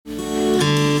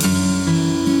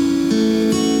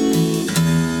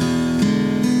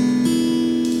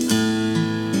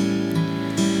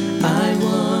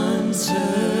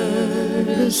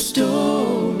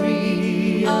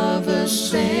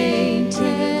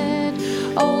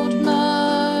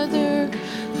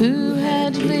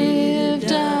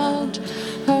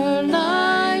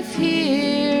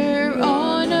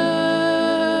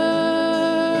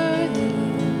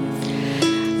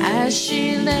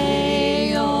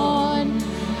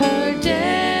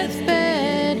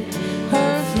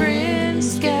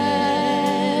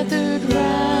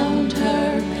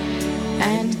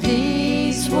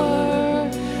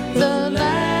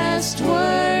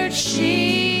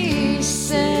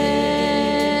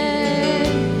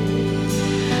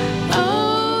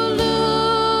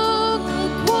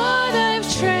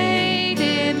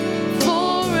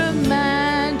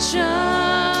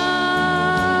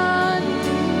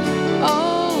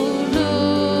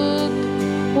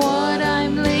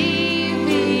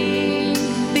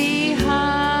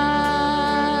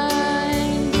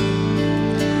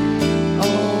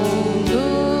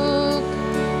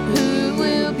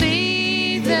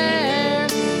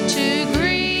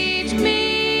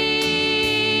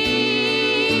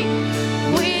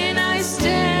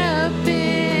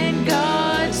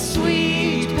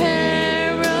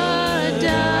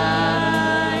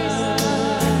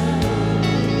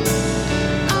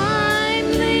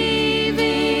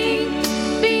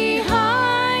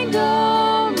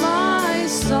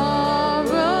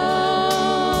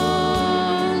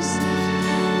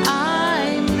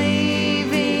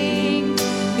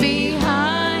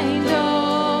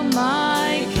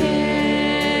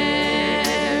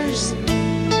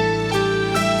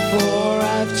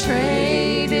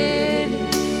traded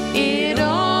it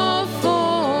all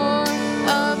for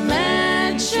a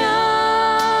mansion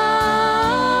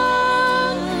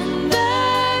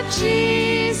that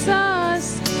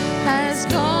Jesus has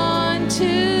gone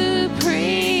to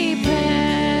prepare.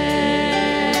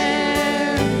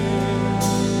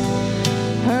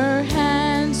 Her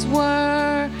hands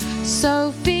were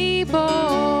so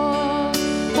feeble,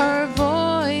 her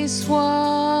voice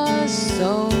was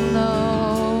so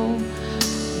low,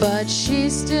 but she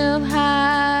still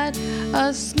had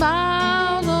a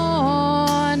smile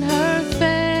on her face.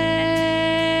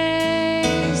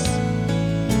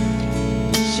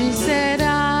 She said,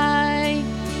 I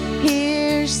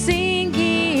hear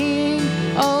singing,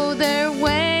 oh, they're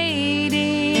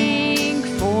waiting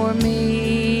for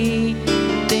me.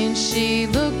 Then she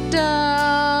looked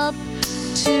up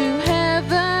to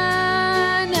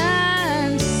heaven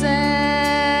and said,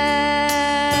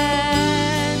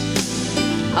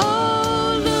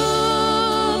 oh,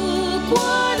 look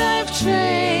what I've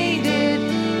traded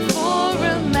for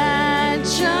a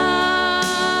mansion.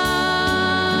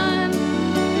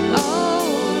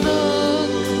 Oh,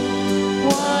 look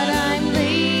what I'm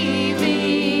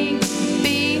leaving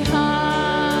behind.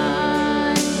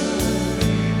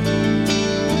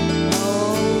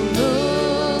 Oh,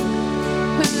 look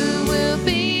who will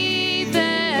be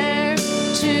there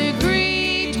to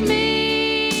greet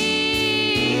me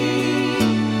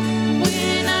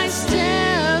when I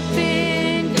step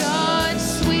in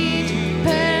God's sweet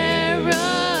paradise.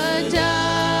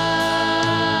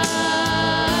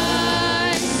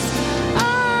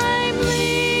 I'm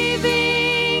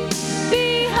leaving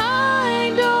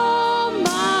behind all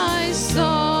my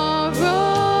sorrows.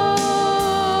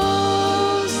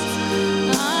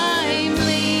 I'm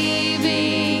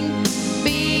leaving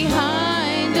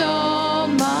behind all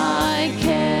my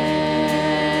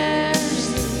cares.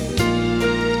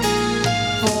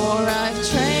 For I've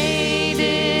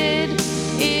traded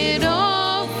it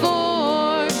all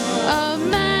for a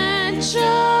mansion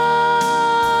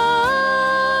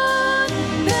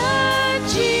that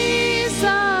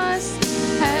Jesus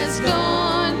has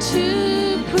gone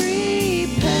to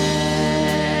prepare.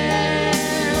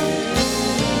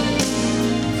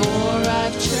 For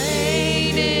I've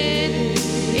traded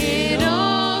it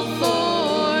all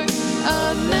for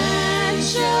a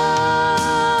mansion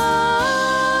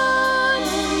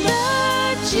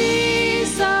that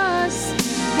Jesus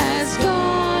has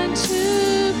gone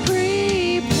to prepare.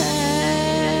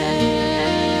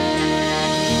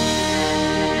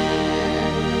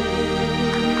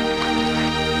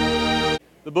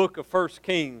 The book of 1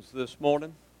 Kings this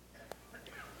morning.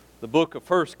 The book of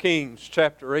 1 Kings,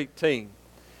 chapter 18.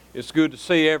 It's good to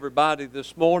see everybody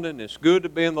this morning. It's good to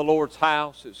be in the Lord's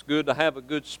house. It's good to have a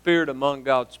good spirit among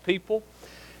God's people.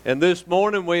 And this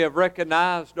morning we have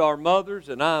recognized our mothers,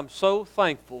 and I am so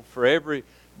thankful for every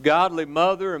godly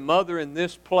mother and mother in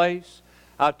this place.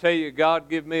 I tell you, God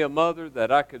give me a mother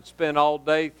that I could spend all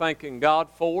day thanking God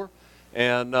for.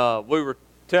 And we were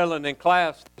telling in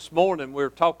class this morning, we were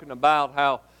talking about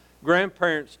how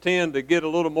grandparents tend to get a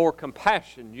little more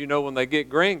compassion, you know, when they get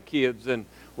grandkids than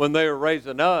when they were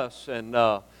raising us. And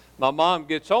my mom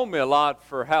gets on me a lot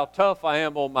for how tough I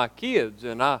am on my kids.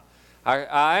 And I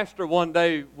asked her one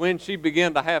day when she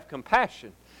began to have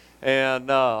compassion.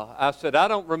 And I said, I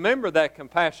don't remember that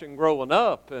compassion growing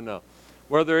up. And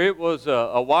whether it was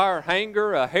a wire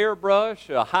hanger, a hairbrush,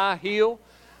 a high heel,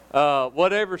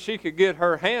 whatever she could get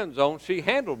her hands on, she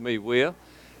handled me with.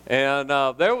 And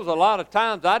there was a lot of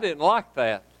times I didn't like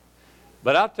that.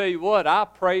 But I tell you what, I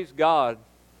praise God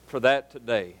for that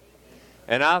today.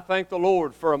 And I thank the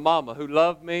Lord for a mama who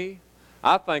loved me.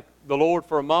 I thank the Lord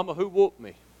for a mama who whooped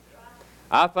me.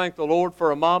 I thank the Lord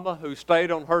for a mama who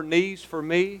stayed on her knees for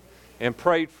me and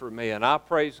prayed for me. And I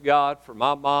praise God for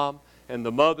my mom and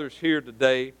the mothers here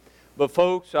today. But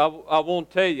folks, I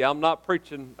won't tell you, I'm not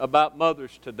preaching about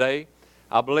mothers today.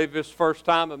 I believe it's the first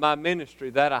time in my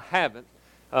ministry that I haven't.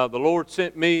 The Lord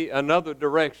sent me another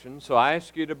direction, so I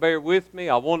ask you to bear with me.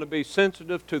 I want to be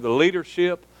sensitive to the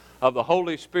leadership of the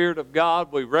Holy Spirit of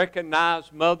God. We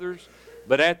recognize mothers,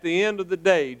 but at the end of the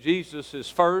day, Jesus is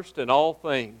first in all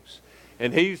things.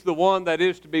 And He's the one that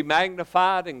is to be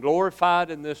magnified and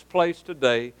glorified in this place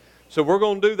today. So we're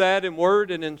going to do that in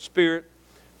word and in spirit.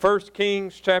 1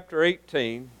 Kings chapter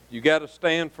 18. You got to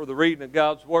stand for the reading of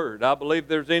God's Word. I believe if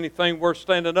there's anything worth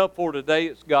standing up for today,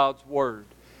 it's God's Word.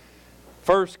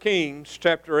 1 Kings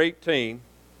chapter 18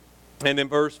 and in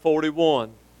verse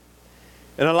 41.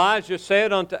 And Elijah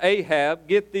said unto Ahab,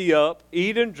 Get thee up,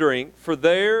 eat and drink, for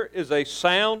there is a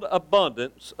sound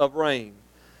abundance of rain.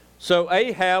 So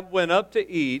Ahab went up to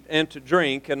eat and to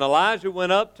drink, and Elijah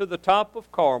went up to the top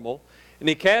of Carmel, and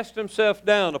he cast himself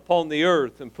down upon the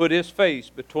earth and put his face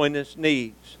between his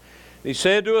knees. And he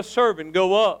said to a servant,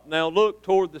 Go up, now look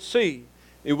toward the sea.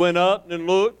 He went up and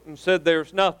looked and said,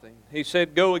 There's nothing. He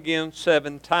said, Go again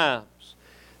 7 times.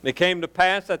 And it came to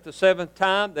pass at the 7th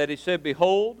time that he said,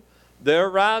 Behold, there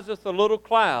riseth a little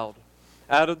cloud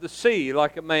out of the sea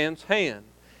like a man's hand.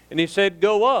 And he said,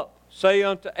 Go up, say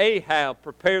unto Ahab,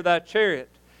 Prepare thy chariot,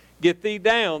 get thee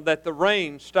down, that the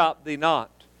rain stop thee not.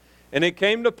 And it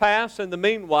came to pass in the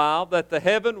meanwhile that the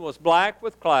heaven was black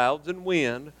with clouds and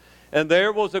wind, and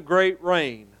there was a great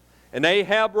rain. And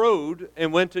Ahab rode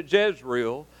and went to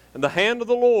Jezreel, and the hand of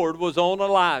the Lord was on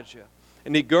Elijah.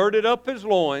 And he girded up his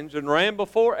loins and ran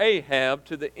before Ahab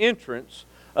to the entrance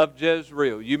of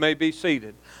Jezreel. You may be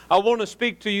seated. I want to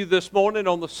speak to you this morning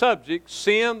on the subject,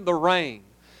 Send the Rain.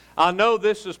 I know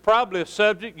this is probably a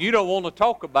subject you don't want to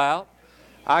talk about.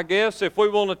 I guess if we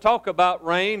want to talk about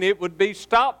rain, it would be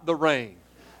stop the rain.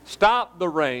 Stop the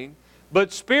rain.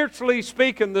 But spiritually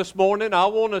speaking this morning, I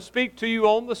want to speak to you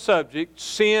on the subject,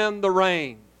 Send the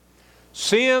Rain.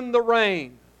 Send the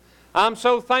rain. I'm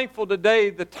so thankful today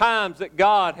the times that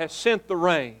God has sent the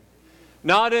rain.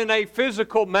 Not in a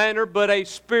physical manner, but a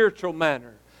spiritual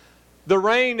manner. The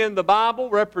rain in the Bible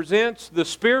represents the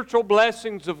spiritual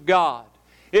blessings of God.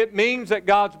 It means that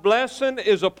God's blessing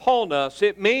is upon us.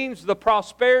 It means the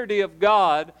prosperity of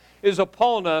God is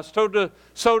upon us.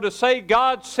 So to say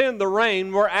God send the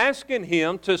rain, we're asking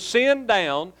Him to send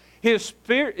down His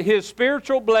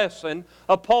spiritual blessing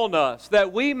upon us,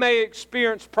 that we may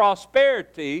experience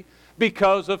prosperity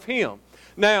because of Him.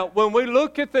 Now, when we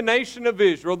look at the nation of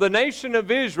Israel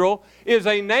is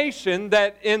a nation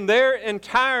that in their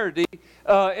entirety,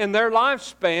 in their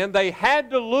lifespan, they had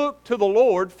to look to the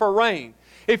Lord for rain.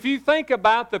 If you think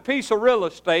about the piece of real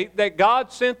estate that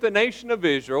God sent the nation of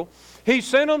Israel, He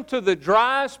sent them to the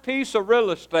driest piece of real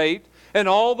estate in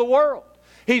all the world.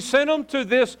 He sent them to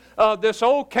this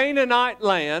old Canaanite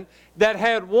land that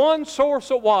had one source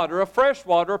of water, of fresh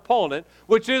water upon it,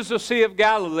 which is the Sea of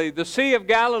Galilee. The Sea of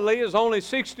Galilee is only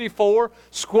 64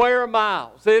 square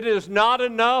miles. It is not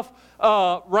enough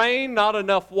rain, not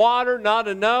enough water, not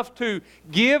enough to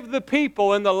give the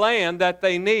people in the land that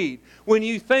they need. When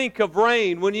you think of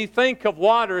rain, when you think of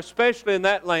water, especially in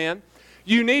that land,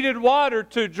 you needed water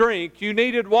to drink. You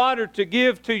needed water to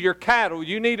give to your cattle.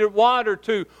 You needed water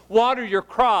to water your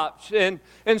crops. And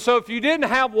so if you didn't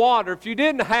have water, if you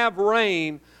didn't have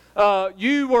rain,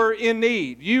 you were in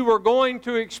need. You were going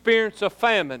to experience a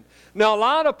famine. Now, a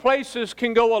lot of places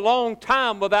can go a long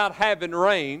time without having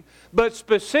rain, but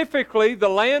specifically the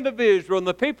land of Israel and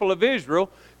the people of Israel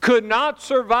could not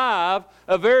survive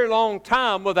a very long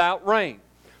time without rain.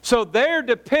 So their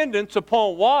dependence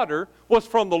upon water was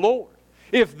from the Lord.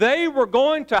 If they were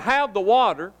going to have the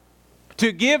water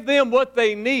to give them what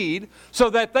they need so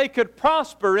that they could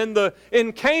prosper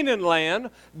in Canaan land,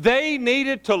 they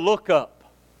needed to look up.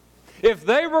 If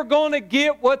they were going to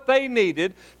get what they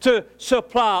needed to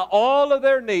supply all of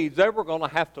their needs, they were going to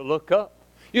have to look up.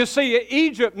 You see,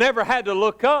 Egypt never had to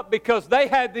look up because they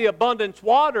had the abundance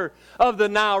water of the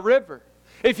Nile River.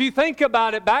 If you think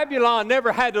about it, Babylon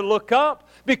never had to look up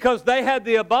because they had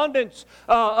the abundance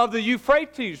of the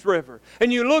Euphrates River.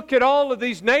 And you look at all of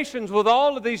these nations with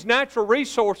all of these natural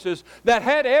resources that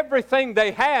had everything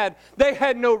they had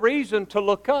no reason to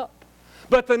look up.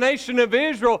 But the nation of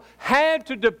Israel had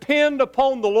to depend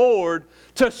upon the Lord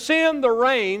to send the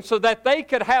rain so that they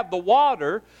could have the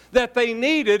water that they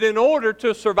needed in order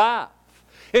to survive.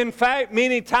 In fact,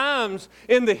 many times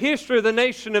in the history of the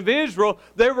nation of Israel,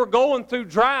 they were going through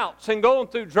droughts.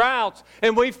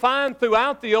 And we find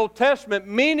throughout the Old Testament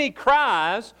many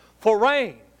cries for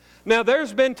rain. Now,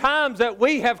 there's been times that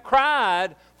we have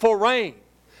cried for rain.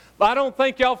 I don't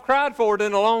think y'all have cried for it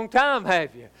in a long time,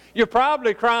 have you? You're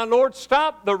probably crying, Lord,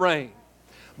 stop the rain.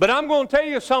 But I'm going to tell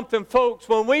you something, folks.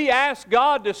 When we ask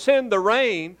God to send the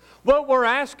rain, what we're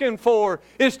asking for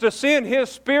is to send His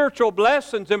spiritual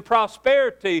blessings and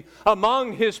prosperity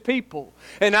among His people.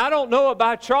 And I don't know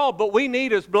about y'all, but we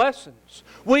need His blessings.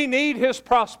 We need His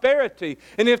prosperity.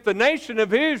 And if the nation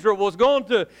of Israel was going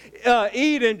to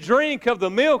eat and drink of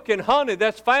the milk and honey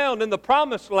that's found in the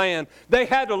promised land, they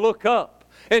had to look up.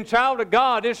 And child of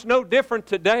God, it's no different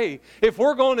today. If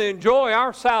we're going to enjoy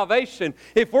our salvation,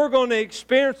 if we're going to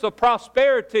experience the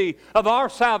prosperity of our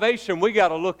salvation, we got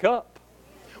to look up.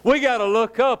 We got to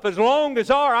look up. As long as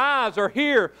our eyes are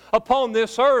here upon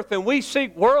this earth and we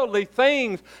seek worldly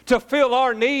things to fill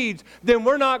our needs, then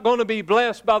we're not going to be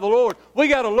blessed by the Lord. We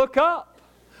got to look up.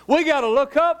 We got to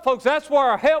look up, folks. That's where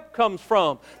our help comes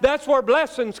from. That's where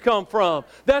blessings come from.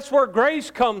 That's where grace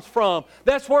comes from.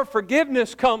 That's where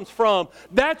forgiveness comes from.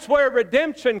 That's where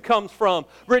redemption comes from.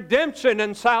 Redemption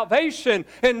and salvation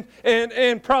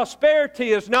and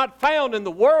prosperity is not found in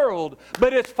the world,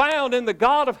 but it's found in the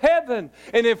God of heaven.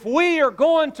 And if we are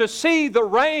going to see the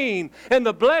rain and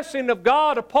the blessing of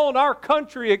God upon our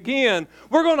country again,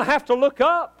 we're going to have to look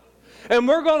up. And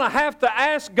we're going to have to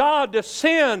ask God to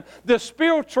send the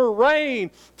spiritual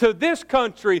rain to this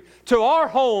country, to our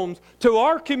homes, to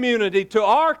our community, to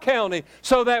our county,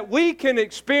 so that we can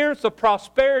experience the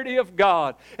prosperity of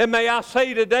God. And may I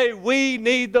say today, we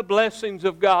need the blessings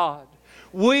of God.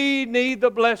 We need the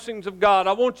blessings of God.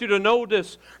 I want you to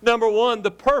notice, number one,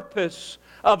 the purpose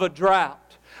of a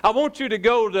drought. I want you to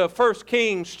go to 1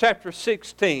 Kings chapter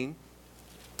 16.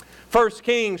 1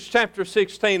 Kings chapter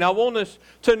 16. I want us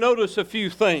to notice a few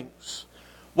things.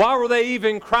 Why were they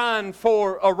even crying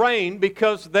for a rain?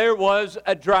 Because there was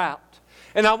a drought.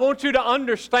 And I want you to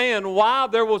understand why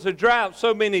there was a drought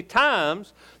so many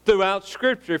times throughout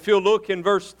Scripture. If you'll look in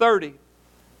verse 30.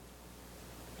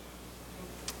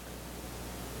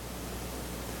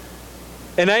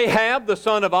 And Ahab, the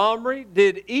son of Omri,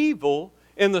 did evil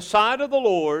in the sight of the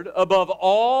Lord above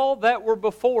all that were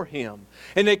before him.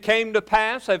 And it came to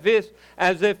pass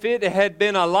as if it had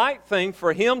been a light thing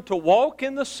for him to walk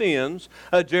in the sins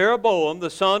of Jeroboam, the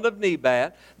son of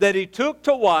Nebat, that he took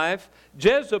to wife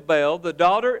Jezebel, the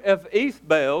daughter of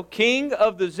Ethbaal, king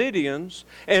of the Zidonians,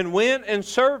 and went and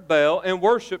served Baal and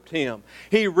worshipped him.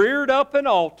 He reared up an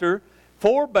altar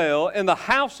for Baal in the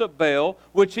house of Baal,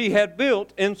 which he had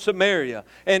built in Samaria.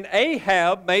 And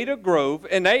Ahab made a grove,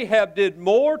 and Ahab did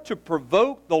more to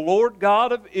provoke the Lord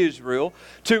God of Israel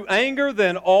to anger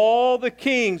than all the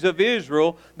kings of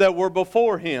Israel that were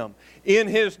before him. In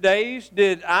his days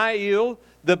did Ahiel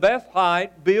the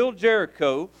Bethite build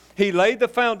Jericho. He laid the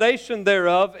foundation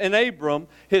thereof in Abram,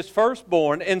 his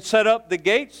firstborn, and set up the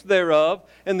gates thereof,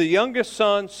 and the youngest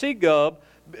son Segub,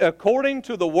 according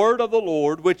to the word of the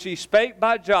Lord, which he spake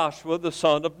by Joshua the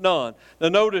son of Nun. Now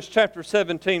notice chapter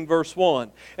 17, verse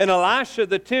 1. And Elisha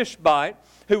the Tishbite,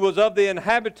 who was of the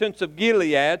inhabitants of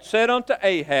Gilead, said unto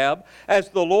Ahab, As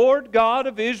the Lord God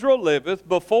of Israel liveth,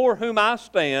 before whom I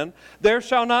stand, there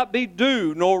shall not be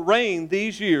dew nor rain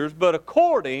these years, but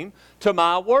according to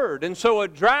my word. And so a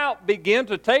drought began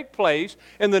to take place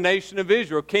in the nation of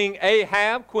Israel. King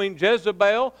Ahab, Queen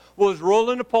Jezebel, was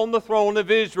ruling upon the throne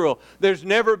of Israel. There's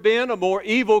never been a more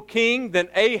evil king than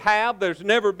Ahab. There's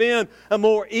never been a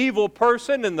more evil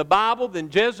person in the Bible than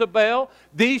Jezebel.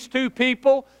 These two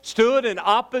people stood in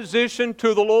opposition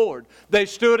to the Lord. They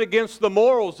stood against the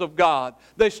morals of God.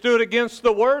 They stood against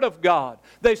the Word of God.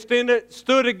 They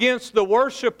stood against the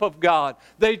worship of God.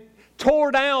 They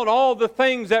tore down all the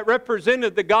things that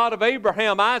represented the God of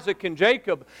Abraham, Isaac, and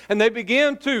Jacob. And they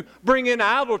began to bring in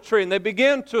idolatry, and they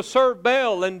began to serve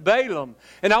Baal and Balaam.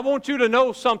 And I want you to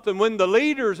know something. When the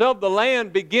leaders of the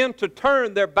land begin to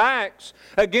turn their backs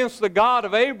against the God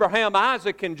of Abraham,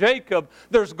 Isaac, and Jacob,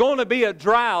 there's going to be a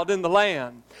drought in the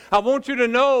land. I want you to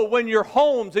know when your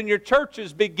homes and your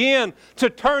churches begin to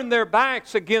turn their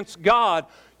backs against God,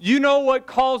 you know what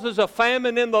causes a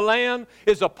famine in the land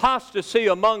is apostasy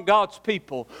among God's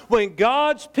people. When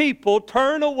God's people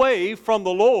turn away from the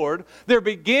Lord, there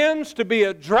begins to be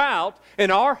a drought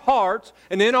in our hearts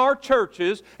and in our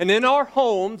churches and in our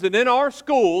homes and in our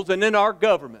schools and in our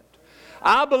government.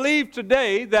 I believe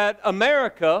today that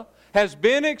America has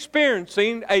been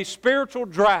experiencing a spiritual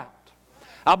drought.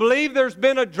 I believe there's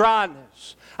been a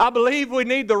dryness. I believe we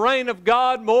need the rain of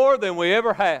God more than we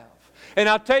ever have. And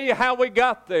I'll tell you how we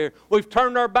got there. We've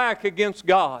turned our back against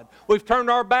God. We've turned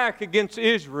our back against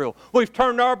Israel. We've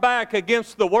turned our back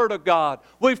against the Word of God.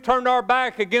 We've turned our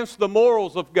back against the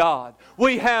morals of God.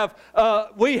 We have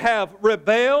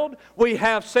rebelled. We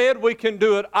have said we can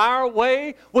do it our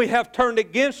way. We have turned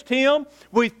against Him.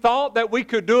 We thought that we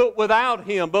could do it without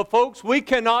Him. But folks, we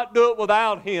cannot do it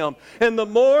without Him. And the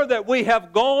more that we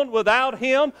have gone without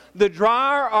Him, the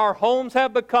drier our homes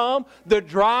have become, the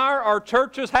drier our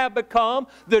churches have become,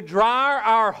 the drier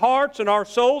our hearts and our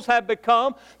souls have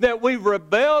become, that we've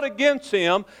rebelled against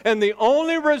Him, and the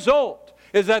only result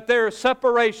is that there is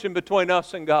separation between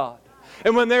us and God.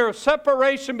 And when there is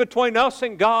separation between us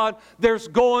and God, there's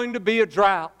going to be a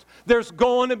drought. There's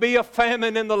going to be a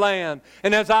famine in the land.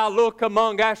 And as I look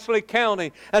among Ashley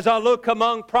County, as I look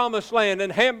among Promised Land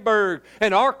and Hamburg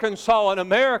and Arkansas and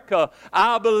America,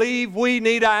 I believe we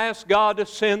need to ask God to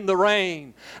send the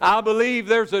rain. I believe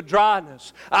there's a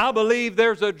dryness. I believe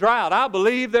there's a drought. I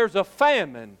believe there's a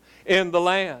famine in the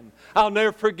land. I'll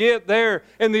never forget there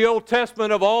in the Old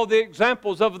Testament of all the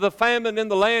examples of the famine in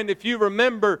the land. If you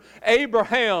remember,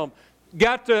 Abraham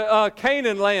got to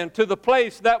Canaan land, to the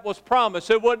place that was promised.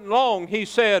 It wasn't long, he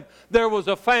said, there was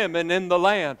a famine in the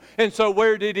land. And so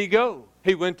where did he go?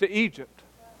 He went to Egypt.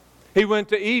 He went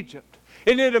to Egypt.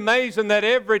 Isn't it amazing that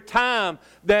every time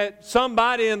that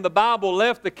somebody in the Bible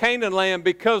left the Canaan land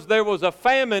because there was a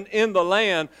famine in the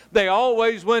land, they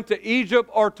always went to Egypt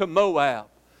or to Moab,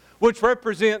 which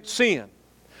represents sin.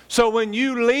 So when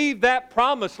you leave that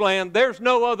promised land, there's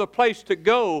no other place to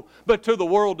go but to the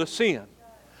world of sin.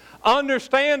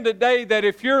 Understand today that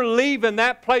if you're leaving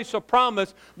that place of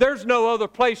promise, there's no other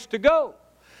place to go.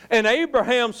 And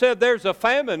Abraham said there's a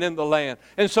famine in the land.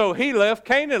 And so he left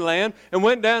Canaan land and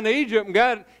went down to Egypt and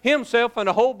got himself in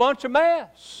a whole bunch of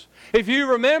mess. If you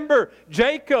remember,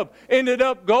 Jacob ended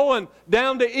up going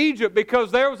down to Egypt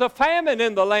because there was a famine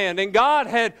in the land, and God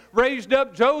had raised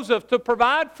up Joseph to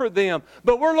provide for them.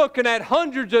 But we're looking at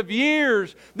hundreds of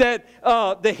years that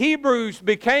the Hebrews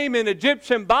became in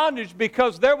Egyptian bondage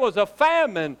because there was a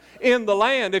famine in the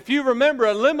land. If you remember,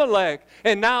 Elimelech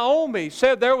and Naomi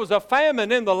said there was a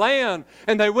famine in the land,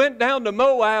 and they went down to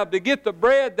Moab to get the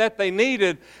bread that they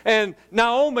needed. And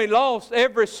Naomi lost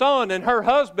every son and her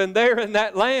husband there in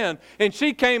that land, and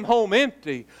she came home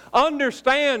empty.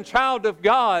 Understand, child of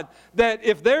God, that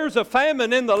if there's a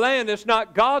famine in the land, it's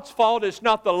not God's fault, it's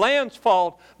not the land's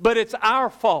fault, but it's our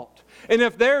fault. And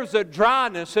if there's a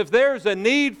dryness, if there's a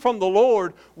need from the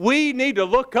Lord, we need to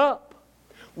look up.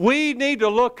 We need to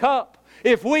look up.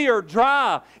 If we are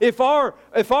dry, if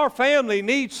our family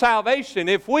needs salvation,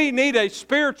 if we need a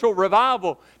spiritual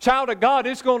revival, child of God,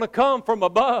 it's going to come from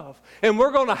above. And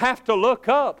we're going to have to look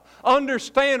up.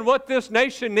 Understand what this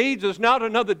nation needs is not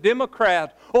another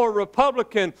Democrat or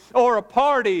Republican or a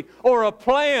party or a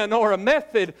plan or a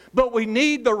method, but we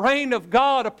need the reign of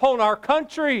God upon our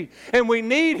country. And we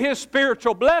need His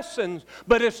spiritual blessings,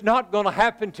 but it's not going to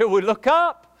happen until we look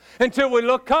up. Until we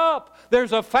look up.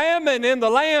 There's a famine in the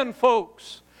land,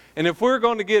 folks. And if we're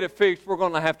going to get it fixed, we're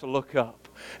going to have to look up.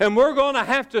 And we're going to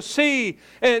have to see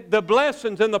the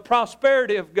blessings and the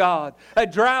prosperity of God. A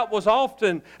drought was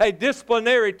often a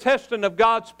disciplinary testing of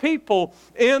God's people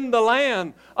in the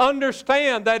land.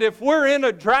 Understand that if we're in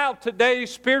a drought today,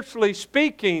 spiritually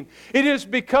speaking, it is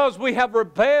because we have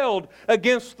rebelled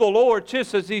against the Lord,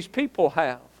 just as these people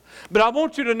have. But I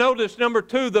want you to notice, number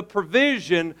 2, the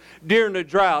provision during the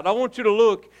drought. I want you to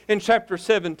look in chapter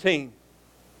 17.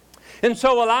 And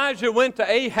so Elijah went to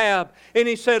Ahab and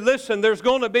he said, listen, there's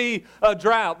going to be a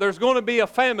drought. There's going to be a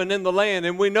famine in the land.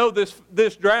 And we know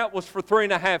this drought was for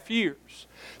 3.5 years.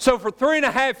 So for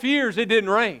 3.5 years it didn't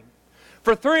rain.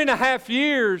 For 3.5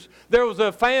 years there was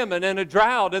a famine and a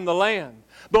drought in the land.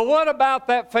 But what about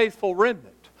that faithful remnant?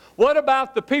 What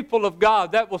about the people of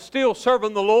God that was still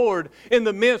serving the Lord in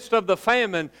the midst of the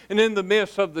famine and in the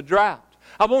midst of the drought?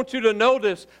 I want you to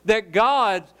notice that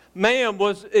God's man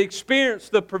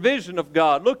experienced the provision of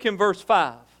God. Look in verse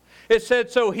 5. It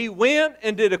said, so he went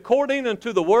and did according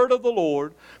unto the word of the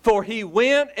Lord, for he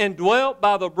went and dwelt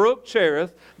by the brook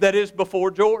Cherith that is before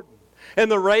Jordan.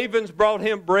 And the ravens brought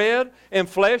him bread and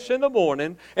flesh in the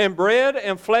morning, and bread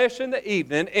and flesh in the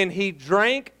evening, and he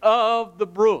drank of the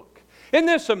brook. Isn't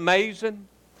this amazing?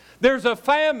 There's a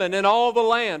famine in all the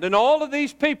land. And all of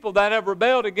these people that have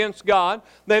rebelled against God,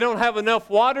 they don't have enough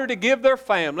water to give their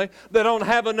family. They don't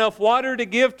have enough water to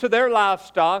give to their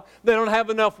livestock. They don't have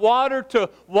enough water to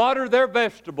water their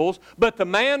vegetables. But the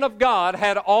man of God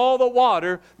had all the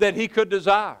water that he could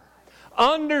desire.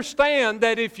 Understand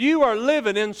that if you are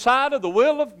living inside of the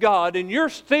will of God and you're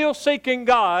still seeking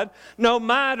God, no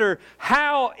matter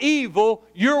how evil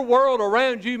your world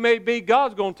around you may be,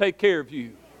 God's going to take care of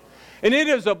you. And it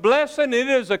is a blessing, it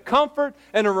is a comfort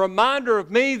and a reminder of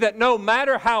me that no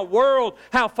matter how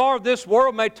far this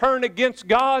world may turn against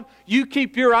God, you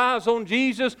keep your eyes on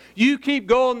Jesus. You keep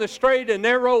going the straight and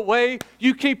narrow way.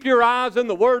 You keep your eyes in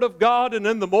the Word of God and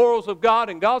in the morals of God,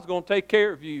 and God's going to take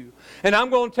care of you. And I'm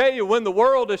going to tell you, when the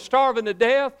world is starving to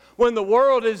death, when the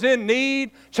world is in need,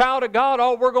 child of God,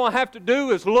 all we're going to have to do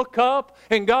is look up,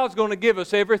 and God's going to give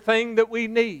us everything that we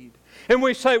need. And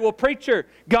we say, well, preacher,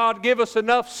 God give us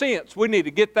enough sense. We need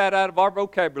to get that out of our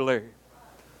vocabulary.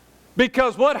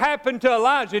 Because what happened to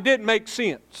Elijah didn't make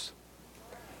sense.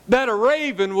 That a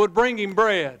raven would bring him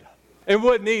bread and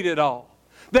wouldn't eat it all.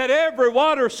 That every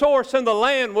water source in the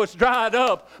land was dried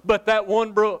up but that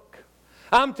one brook.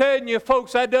 I'm telling you,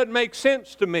 folks, that doesn't make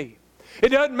sense to me. It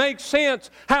doesn't make sense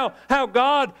how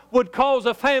God would cause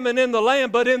a famine in the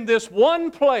land, but in this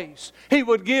one place, He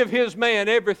would give His man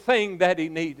everything that he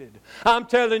needed. I'm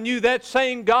telling you, that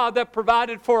same God that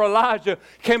provided for Elijah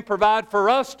can provide for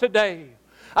us today.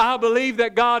 I believe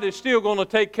that God is still going to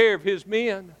take care of His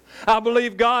men. I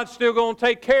believe God's still going to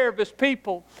take care of His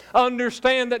people.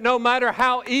 Understand that no matter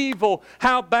how evil,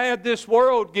 how bad this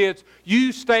world gets,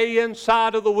 you stay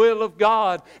inside of the will of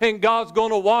God, and God's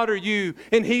going to water you,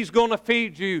 and He's going to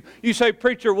feed you. You say,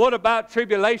 preacher, what about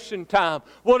tribulation time?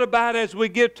 What about as we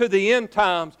get to the end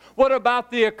times? What about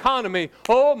the economy?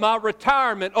 Oh, my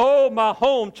retirement. Oh, my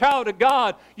home. Child of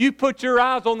God, you put your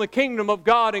eyes on the kingdom of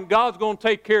God, and God's going to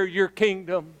take care of your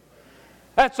kingdom.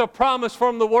 That's a promise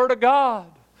from the Word of God.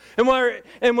 And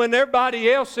when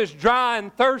everybody else is dry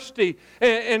and thirsty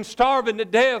and starving to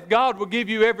death, God will give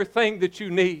you everything that you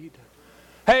need.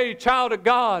 Hey, child of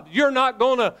God, you're not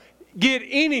going to get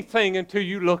anything until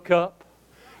you look up.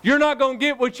 You're not going to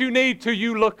get what you need till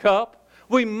you look up.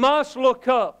 We must look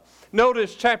up.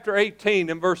 Notice chapter 18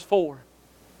 and verse 4.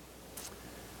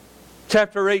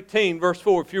 Chapter 18, verse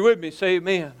 4. If you're with me, say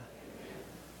amen.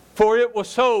 For it was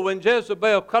so when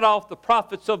Jezebel cut off the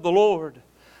prophets of the Lord,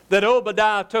 that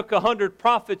Obadiah took 100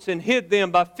 prophets and hid them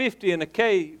by 50 in a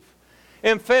cave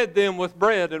and fed them with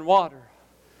bread and water.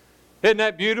 Isn't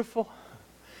that beautiful?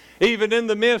 Even in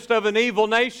the midst of an evil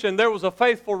nation, there was a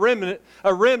faithful remnant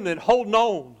holding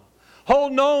on.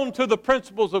 Holding on to the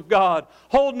principles of God.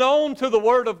 Holding on to the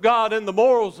Word of God and the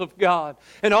morals of God.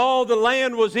 And all the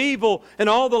land was evil, and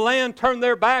all the land turned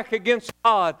their back against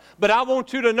God. But I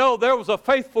want you to know there was a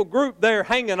faithful group there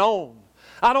hanging on.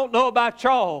 I don't know about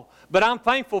y'all, but I'm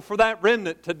thankful for that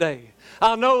remnant today.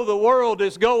 I know the world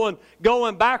is going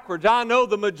backwards. I know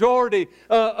the majority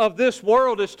of this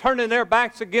world is turning their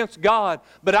backs against God.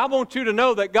 But I want you to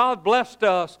know that God blessed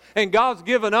us and God's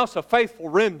given us a faithful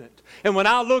remnant. And when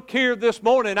I look here this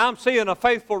morning, I'm seeing a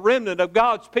faithful remnant of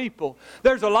God's people.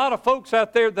 There's a lot of folks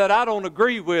out there that I don't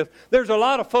agree with. There's a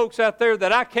lot of folks out there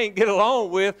that I can't get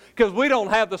along with because we don't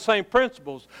have the same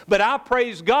principles. But I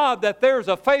praise God that there's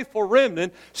a faithful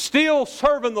remnant still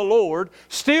serving the Lord,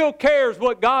 still cares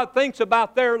what God thinks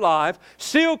about their life,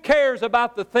 still cares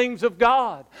about the things of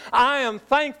God. I am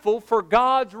thankful for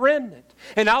God's remnant.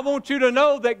 And I want you to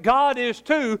know that God is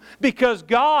too, because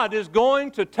God is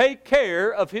going to take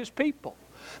care of His people.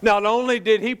 Not only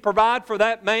did He provide for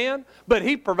that man, but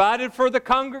He provided for the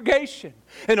congregation.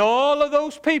 And all of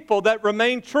those people that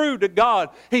remained true to God,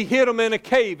 He hid them in a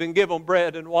cave and gave them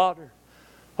bread and water.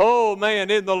 Oh man,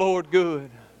 isn't the Lord good?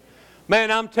 Man,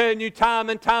 I'm telling you, time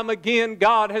and time again,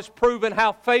 God has proven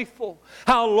how faithful,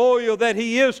 how loyal that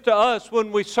He is to us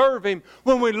when we serve Him,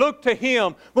 when we look to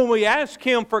Him, when we ask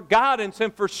Him for guidance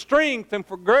and for strength and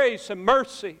for grace and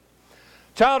mercy.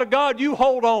 Child of God, you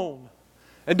hold on.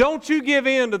 And don't you give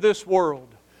in to this world.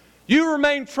 You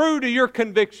remain true to your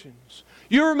convictions.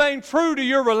 You remain true to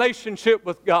your relationship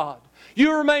with God.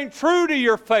 You remain true to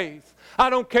your faith. I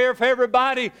don't care if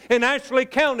everybody in Ashley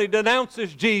County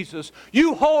denounces Jesus.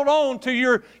 You hold on to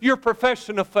your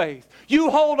profession of faith. You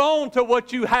hold on to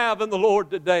what you have in the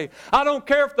Lord today. I don't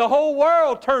care if the whole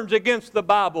world turns against the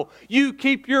Bible. You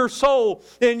keep your soul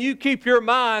and you keep your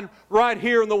mind right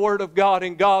here in the Word of God,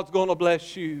 and God's going to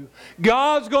bless you.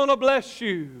 God's going to bless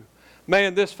you.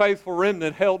 Man, this faithful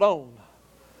remnant held on.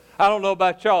 I don't know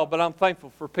about y'all, but I'm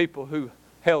thankful for people who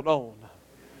held on.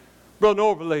 Brother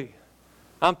Norberly,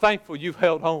 I'm thankful you've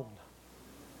held on.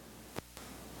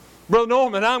 Brother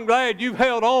Norman, I'm glad you've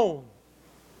held on.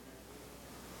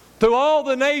 Through all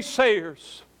the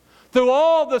naysayers, through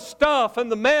all the stuff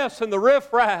and the mess and the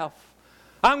riffraff,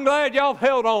 I'm glad y'all have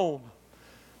held on.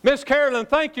 Miss Carolyn,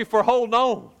 thank you for holding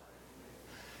on.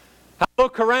 I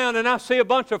look around and I see a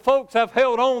bunch of folks have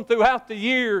held on throughout the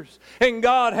years, and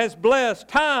God has blessed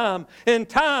time and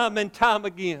time and time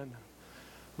again.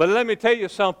 But let me tell you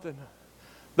something.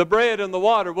 The bread and the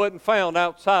water wasn't found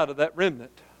outside of that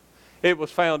remnant. It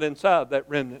was found inside that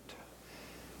remnant.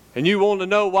 And you want to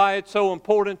know why it's so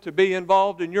important to be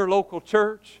involved in your local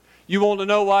church? You want to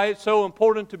know why it's so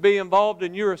important to be involved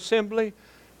in your assembly?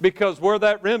 Because where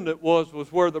that remnant was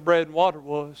where the bread and water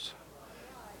was.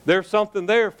 There's something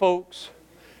there, folks.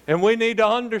 And we need to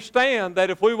understand that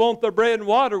if we want the bread and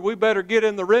water, we better get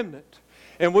in the remnant.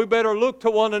 And we better look to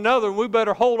one another, and we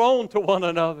better hold on to one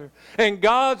another. And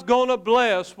God's going to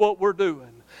bless what we're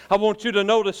doing. I want you to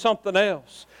notice something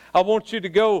else. I want you to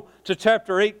go to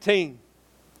chapter 18.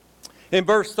 In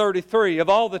verse 33, of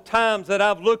all the times that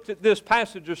I've looked at this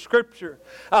passage of Scripture,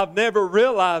 I've never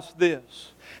realized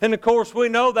this. And of course, we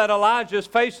know that Elijah is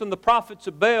facing the prophets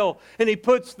of Baal, and he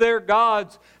puts their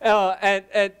gods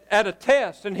at a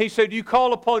test. And he said, you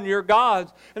call upon your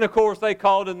gods. And of course, they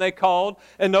called,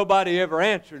 and nobody ever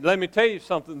answered. Let me tell you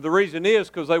something. The reason is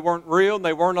because they weren't real and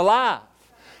they weren't alive.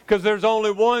 Because there's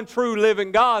only one true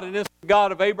living God, and it's the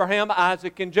God of Abraham,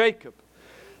 Isaac, and Jacob.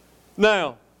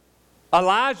 Now,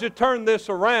 Elijah turned this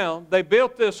around. They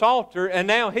built this altar, and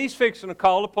now he's fixing to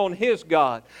call upon his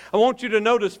God. I want you to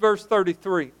notice verse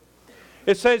 33.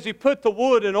 It says he put the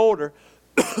wood in order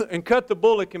and cut the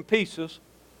bullock in pieces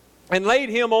and laid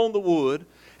him on the wood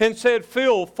and said,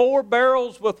 fill 4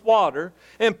 barrels with water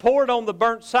and pour it on the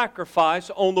burnt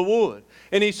sacrifice on the wood.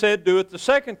 And he said, do it the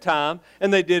second time,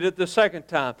 and they did it the second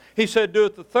time. He said, do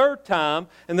it the third time,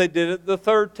 and they did it the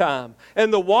third time.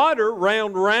 And the water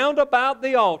ran round about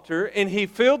the altar, and he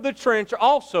filled the trench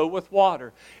also with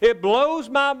water. It blows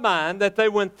my mind that they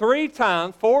went 3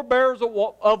 times, 4 barrels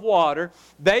of water.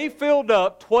 They filled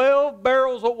up 12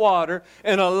 barrels of water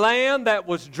in a land that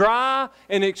was dry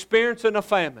and experiencing a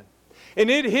famine. And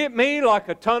it hit me like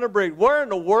a ton of bricks. Where in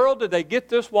the world did they get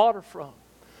this water from?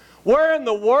 Where in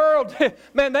the world?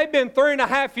 Man, they've been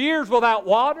 3.5 years without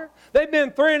water. They've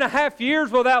been 3.5 years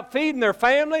without feeding their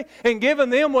family and giving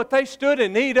them what they stood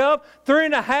in need of.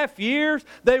 3.5 years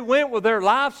they went with their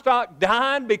livestock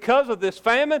dying because of this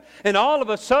famine. And all of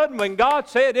a sudden, when God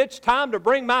said, it's time to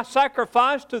bring my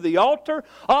sacrifice to the altar,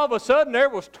 all of a sudden there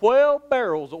was 12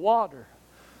 barrels of water.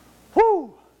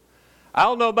 Whew! I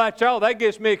don't know about y'all, that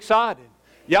gets me excited.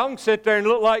 Y'all can sit there and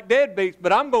look like deadbeats,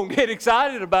 but I'm going to get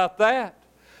excited about that.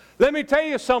 Let me tell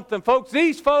you something, folks.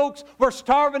 These folks were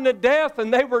starving to death,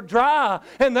 and they were dry,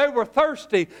 and they were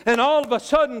thirsty. And all of a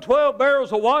sudden, 12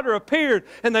 barrels of water appeared,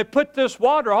 and they put this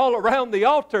water all around the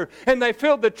altar, and they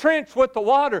filled the trench with the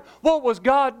water. What was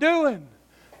God doing?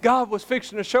 God was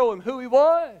fixing to show them who He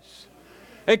was.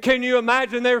 And can you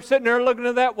imagine they were sitting there looking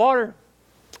at that water?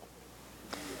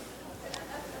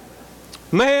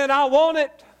 Man, I want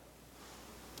it.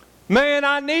 Man,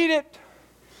 I need it.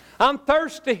 I'm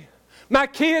thirsty. My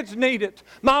kids need it.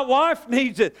 My wife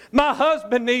needs it. My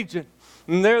husband needs it.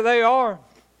 And there they are.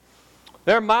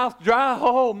 Their mouth dry.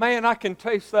 Oh, man, I can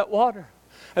taste that water.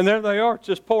 And there they are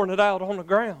just pouring it out on the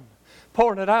ground.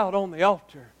 Pouring it out on the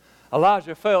altar.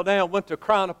 Elijah fell down, went to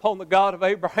crying upon the God of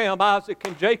Abraham, Isaac,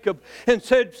 and Jacob, and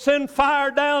said, send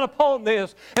fire down upon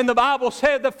this. And the Bible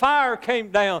said the fire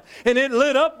came down, and it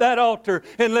lit up that altar,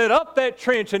 and lit up that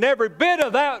trench, and every bit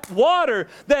of that water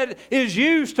that is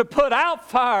used to put out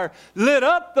fire lit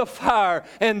up the fire.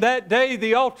 And that day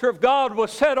the altar of God was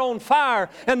set on fire,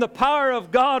 and the power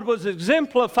of God was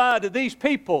exemplified to these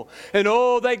people. And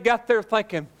oh, they got there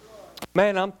thinking,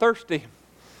 man, I'm thirsty.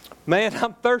 Man,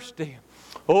 I'm thirsty.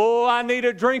 Oh, I need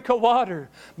a drink of water.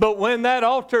 But when that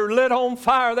altar lit on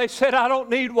fire, they said, I don't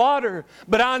need water,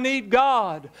 but I need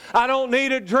God. I don't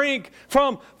need a drink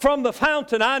from the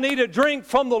fountain. I need a drink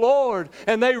from the Lord.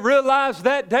 And they realized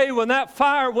that day when that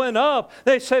fire went up,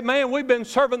 they said, man, we've been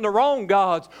serving the wrong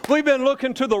gods. We've been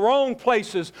looking to the wrong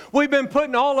places. We've been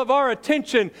putting all of our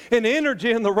attention and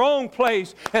energy in the wrong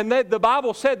place. And the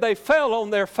Bible said they fell on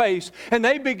their face, and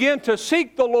they began to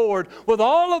seek the Lord with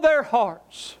all of their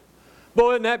hearts.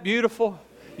 Boy, isn't that beautiful?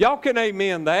 Y'all can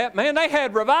amen that. Man, they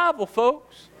had revival,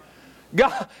 folks.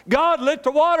 God lit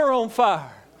the water on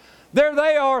fire. There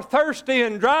they are, thirsty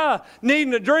and dry,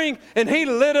 needing a drink, and He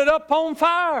lit it up on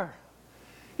fire.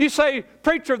 You say,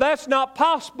 preacher, that's not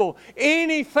possible.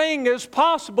 Anything is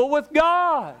possible with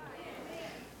God.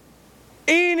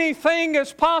 Anything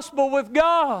is possible with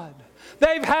God.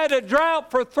 They've had a drought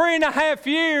for 3.5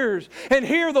 years, and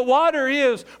here the water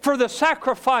is for the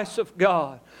sacrifice of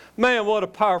God. Man, what a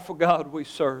powerful God we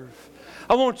serve.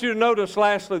 I want you to notice,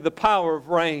 lastly, the power of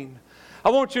rain. I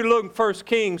want you to look in 1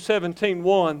 Kings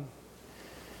 17:1.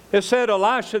 It said,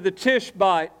 Elisha the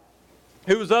Tishbite,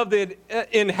 who was of the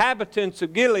inhabitants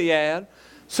of Gilead,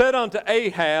 said unto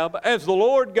Ahab, as the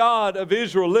Lord God of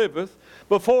Israel liveth,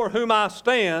 before whom I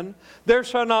stand, there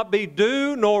shall not be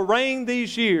dew nor rain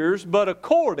these years, but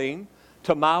according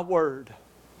to my word.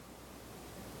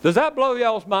 Does that blow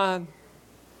y'all's mind?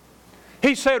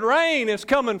 He said rain is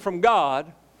coming from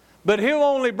God, but He'll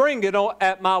only bring it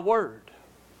at my word.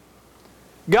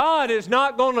 God is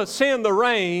not going to send the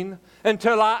rain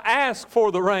until I ask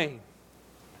for the rain.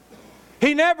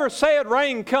 He never said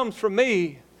rain comes from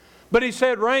me, but He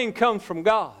said rain comes from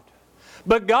God.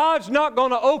 But God's not going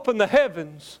to open the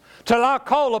heavens till I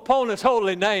call upon His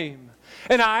holy name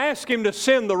and I ask Him to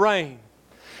send the rain.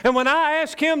 And when I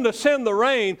ask Him to send the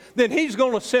rain, then He's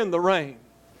going to send the rain.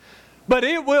 But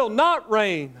it will not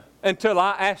rain until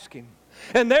I ask Him.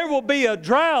 And there will be a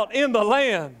drought in the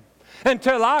land.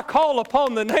 until I call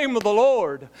upon the name of the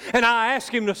Lord and I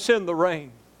ask Him to send the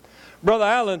rain. Brother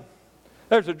Allen,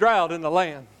 there's a drought in the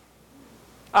land.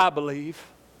 I believe.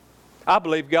 I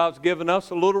believe God's given us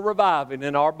a little reviving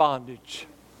in our bondage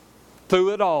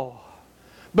through it all.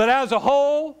 But as a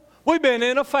whole, we've been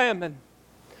in a famine.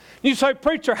 You say,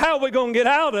 preacher, how are we going to get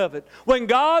out of it? When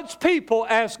God's people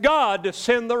ask God to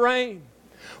send the rain.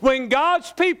 When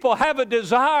God's people have a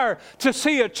desire to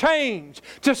see a change,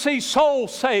 to see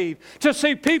souls saved, to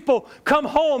see people come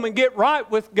home and get right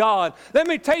with God. Let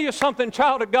me tell you something,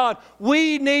 child of God.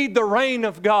 We need the rain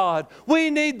of God.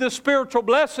 We need the spiritual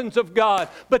blessings of God.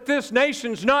 But this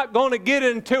nation's not going to get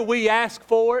it until we ask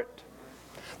for it.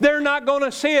 They're not going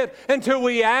to see it until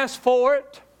we ask for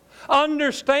it.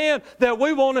 Understand that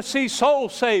we want to see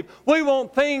souls saved. We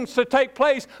want things to take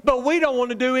place, but we don't want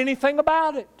to do anything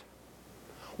about it.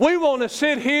 We want to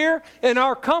sit here in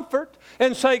our comfort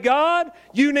and say, God,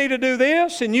 you need to do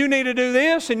this, and you need to do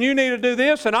this, and you need to do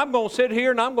this, and I'm going to sit here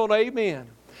and I'm going to amen.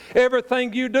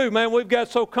 Everything you do, man, we've got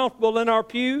so comfortable in our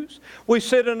pews. We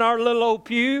sit in our little old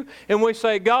pew and we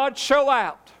say, God, show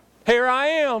out. Here I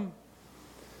am.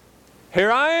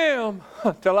 Here I am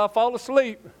till I fall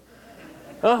asleep.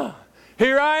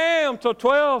 Here I am till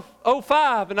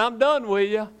 12:05 and I'm done with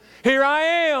you. Here I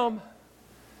am.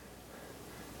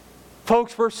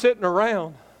 Folks, we're sitting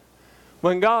around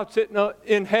when God's sitting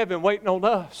in heaven waiting on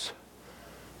us.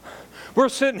 We're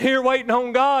sitting here waiting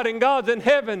on God, and God's in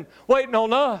heaven waiting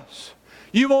on us.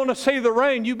 You want to see the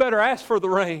rain, you better ask for the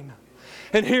rain.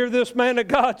 And here this man of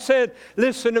God said,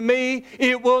 listen to me,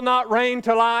 it will not rain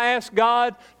till I ask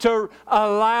God to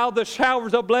allow the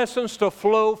showers of blessings to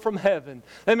flow from heaven.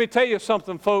 Let me tell you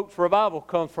something, folks, revival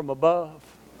comes from above.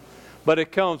 But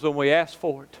it comes when we ask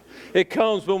for it. It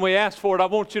comes when we ask for it. I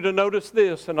want you to notice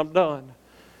this, and I'm done.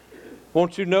 I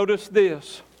want you to notice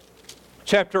this.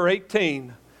 Chapter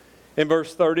 18 and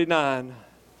verse 39.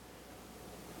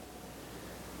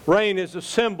 Rain is a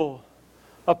symbol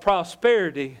of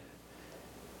prosperity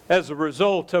as a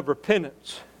result of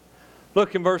repentance.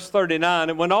 Look in verse 39.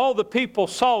 And when all the people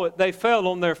saw it, they fell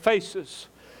on their faces.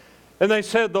 And they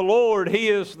said, the Lord, He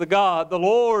is the God. The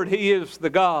Lord, He is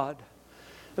the God.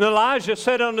 And Elijah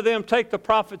said unto them, take the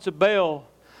prophets of Baal,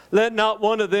 let not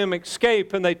one of them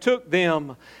escape. And they took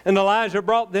them. And Elijah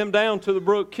brought them down to the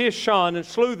brook Kishon and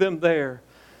slew them there.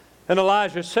 And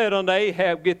Elijah said unto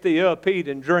Ahab, get thee up, eat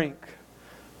and drink,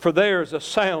 for there is a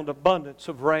sound abundance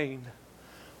of rain.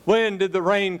 When did the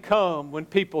rain come? When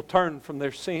people turned from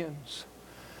their sins.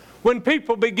 When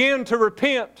people begin to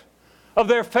repent of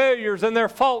their failures and their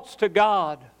faults to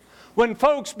God. When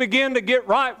folks began to get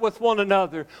right with one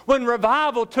another, when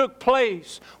revival took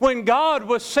place, when God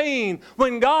was seen,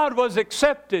 when God was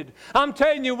accepted. I'm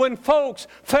telling you, when folks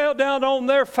fell down on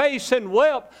their face and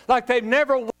wept like they've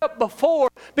never wept before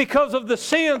because of the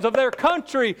sins of their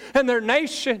country and their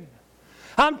nation.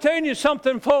 I'm telling you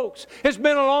something, folks. It's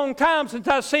been a long time since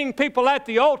I've seen people at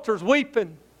the altars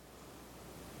weeping.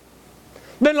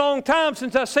 It's been a long time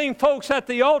since I've seen folks at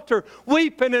the altar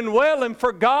weeping and wailing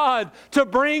for God to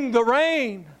bring the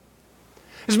rain.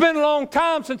 It's been a long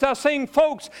time since I've seen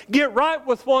folks get right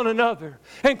with one another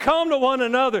and come to one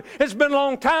another. It's been a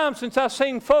long time since I've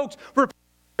seen folks repent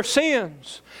their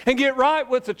sins and get right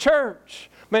with the church.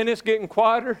 Man, it's getting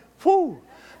quieter. Whew.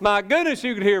 My goodness,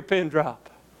 you could hear a pin drop.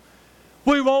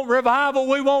 We want revival,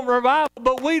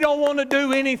 but we don't want to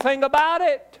do anything about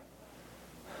it.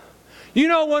 You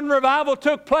know when revival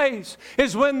took place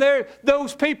is when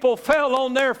those people fell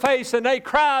on their face and they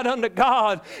cried unto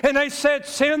God and they said,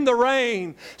 send the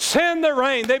rain, send the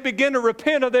rain. They began to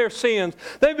repent of their sins.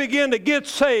 They began to get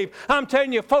saved. I'm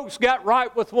telling you, folks got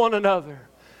right with one another.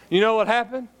 You know what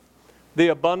happened? The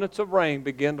abundance of rain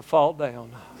began to fall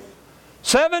down.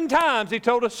 7 times He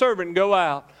told a servant, go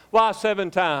out. Why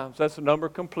 7 times? That's the number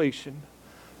of completion,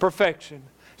 perfection.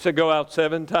 He said, go out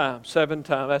 7 times, 7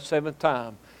 times. That's 7th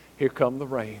time. Here come the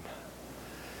rain.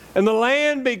 And the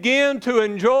land began to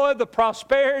enjoy the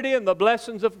prosperity and the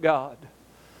blessings of God.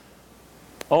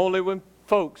 Only when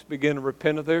folks begin to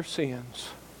repent of their sins,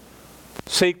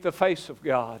 seek the face of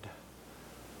God,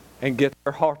 and get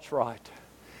their hearts right,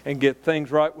 and get things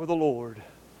right with the Lord.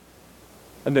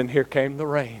 And then here came the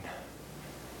rain.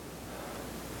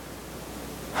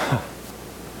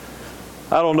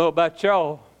 I don't know about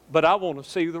y'all, but I want to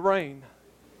see the rain.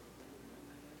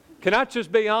 Can I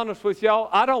just be honest with y'all?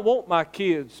 I don't want my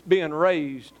kids being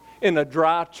raised in a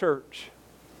dry church.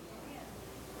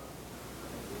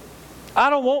 I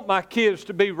don't want my kids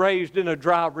to be raised in a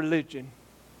dry religion.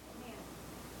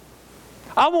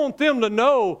 I want them to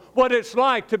know what it's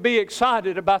like to be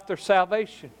excited about their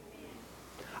salvation.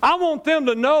 I want them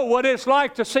to know what it's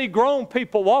like to see grown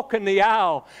people walking the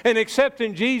aisle and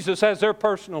accepting Jesus as their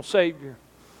personal Savior.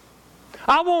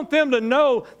 I want them to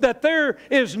know that there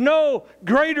is no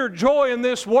greater joy in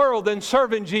this world than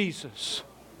serving Jesus.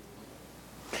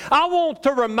 I want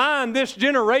to remind this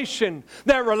generation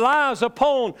that relies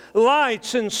upon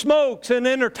lights and smokes and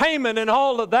entertainment and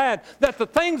all of that the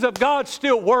things of God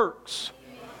still works.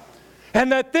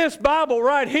 And that this Bible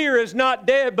right here is not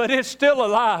dead, but it's still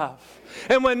alive.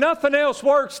 And when nothing else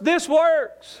works, this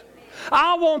works.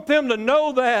 I want them to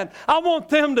know that. I want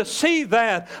them to see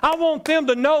that. I want them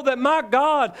to know that my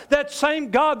God, that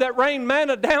same God that rained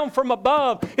manna down from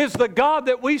above, is the God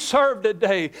that we serve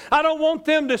today. I don't want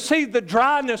them to see the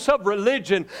dryness of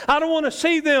religion. I don't want to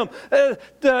see them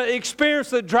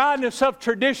experience the dryness of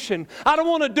tradition. I don't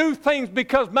want to do things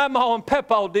because Mama and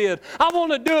Papa did. I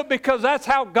want to do it because that's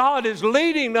how God is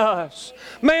leading us.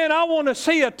 Man, I want to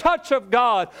see a touch of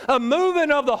God, a moving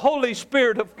of the Holy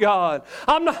Spirit of God.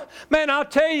 Man, I'll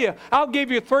tell you, I'll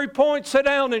give you 3 points, sit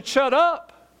down and shut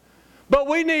up. But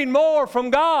we need more from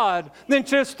God than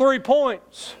just 3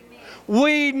 points.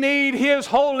 We need His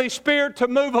Holy Spirit to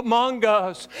move among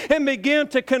us and begin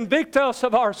to convict us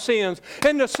of our sins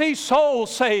and to see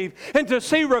souls saved and to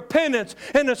see repentance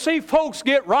and to see folks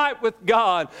get right with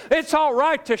God. It's all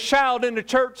right to shout in the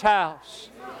church house.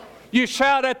 You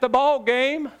shout at the ball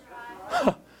game.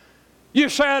 You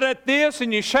shout at this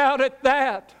and you shout at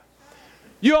that.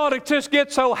 You ought to just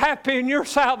get so happy in your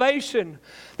salvation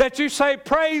that you say,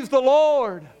 praise the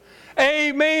Lord.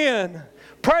 Amen.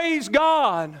 Praise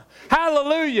God.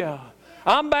 Hallelujah.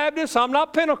 I'm Baptist. I'm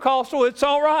not Pentecostal. It's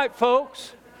all right,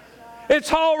 folks.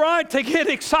 It's all right to get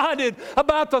excited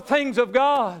about the things of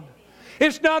God.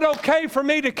 It's not okay for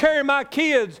me to carry my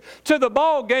kids to the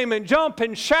ball game and jump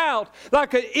and shout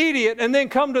like an idiot and then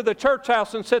come to the church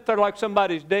house and sit there like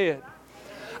somebody's dead.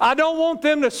 I don't want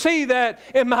them to see that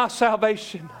in my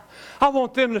salvation. I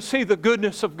want them to see the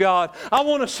goodness of God. I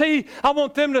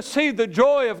want them to see the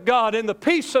joy of God and the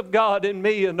peace of God in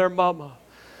me and their mama.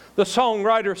 The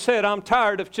songwriter said, I'm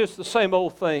tired of just the same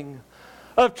old thing,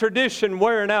 of tradition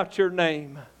wearing out your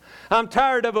name. I'm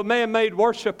tired of a man-made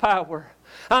worship hour.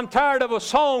 I'm tired of a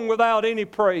song without any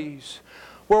praise,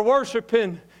 where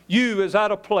worshiping you is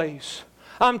out of place.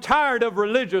 I'm tired of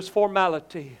religious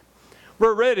formality.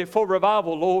 We're ready for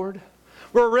revival, Lord.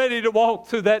 We're ready to walk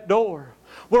through that door.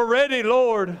 We're ready,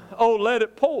 Lord. Oh, let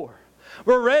it pour.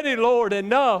 We're ready, Lord.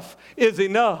 Enough is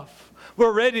enough.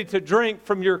 We're ready to drink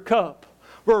from your cup.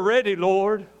 We're ready,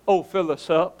 Lord. Oh, fill us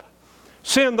up.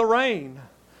 Send the rain.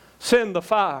 Send the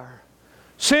fire.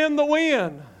 Send the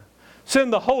wind.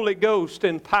 Send the Holy Ghost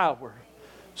in power.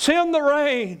 Send the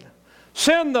rain.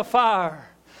 Send the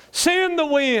fire. Send the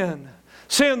wind.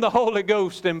 Send the Holy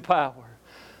Ghost in power.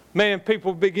 Man,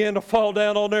 people begin to fall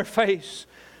down on their face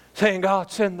saying,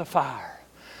 God, send the fire.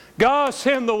 God,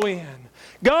 send the wind.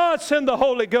 God, send the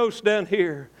Holy Ghost down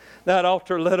here. That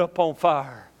altar lit up on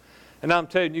fire. And I'm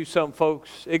telling you something, folks,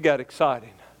 it got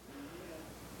exciting.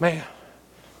 Man,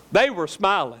 they were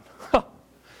smiling.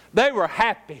 They were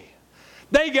happy.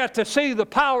 They got to see the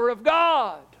power of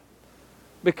God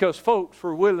because folks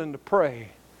were willing to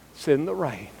pray, send the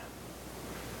rain.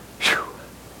 Whew.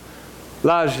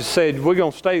 Elijah said, we're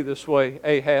going to stay this way,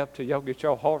 Ahab, till y'all get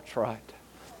your hearts right.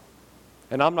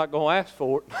 And I'm not going to ask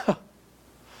for it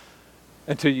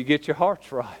until you get your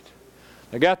hearts right.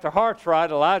 They got their hearts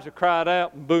right. Elijah cried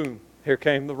out, and boom, here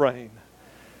came the rain.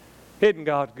 Isn't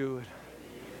God good?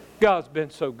 God's been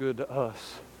so good to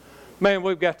us. Man,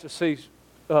 we've got to see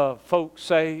folks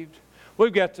saved.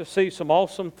 We've got to see some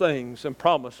awesome things in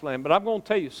Promised Land. But I'm going to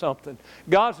tell you something.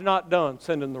 God's not done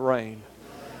sending the rain.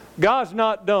 God's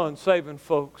not done saving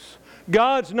folks.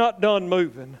 God's not done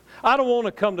moving. I do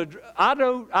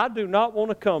not want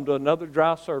to come to another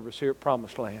dry service here at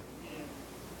Promised Land.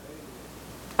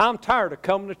 I'm tired of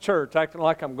coming to church acting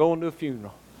like I'm going to a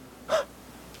funeral.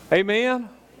 Amen?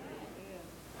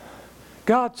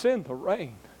 God, send the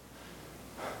rain.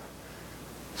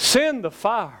 Send the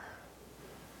fire.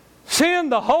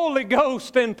 Send the Holy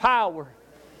Ghost in power.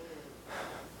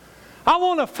 I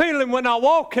want to feel Him when I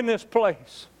walk in this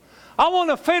place. I want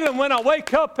to feel Him when I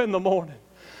wake up in the morning.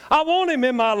 I want Him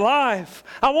in my life.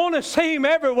 I want to see Him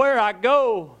everywhere I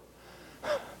go.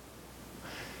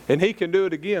 And He can do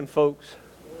it again, folks.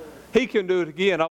 He can do it again.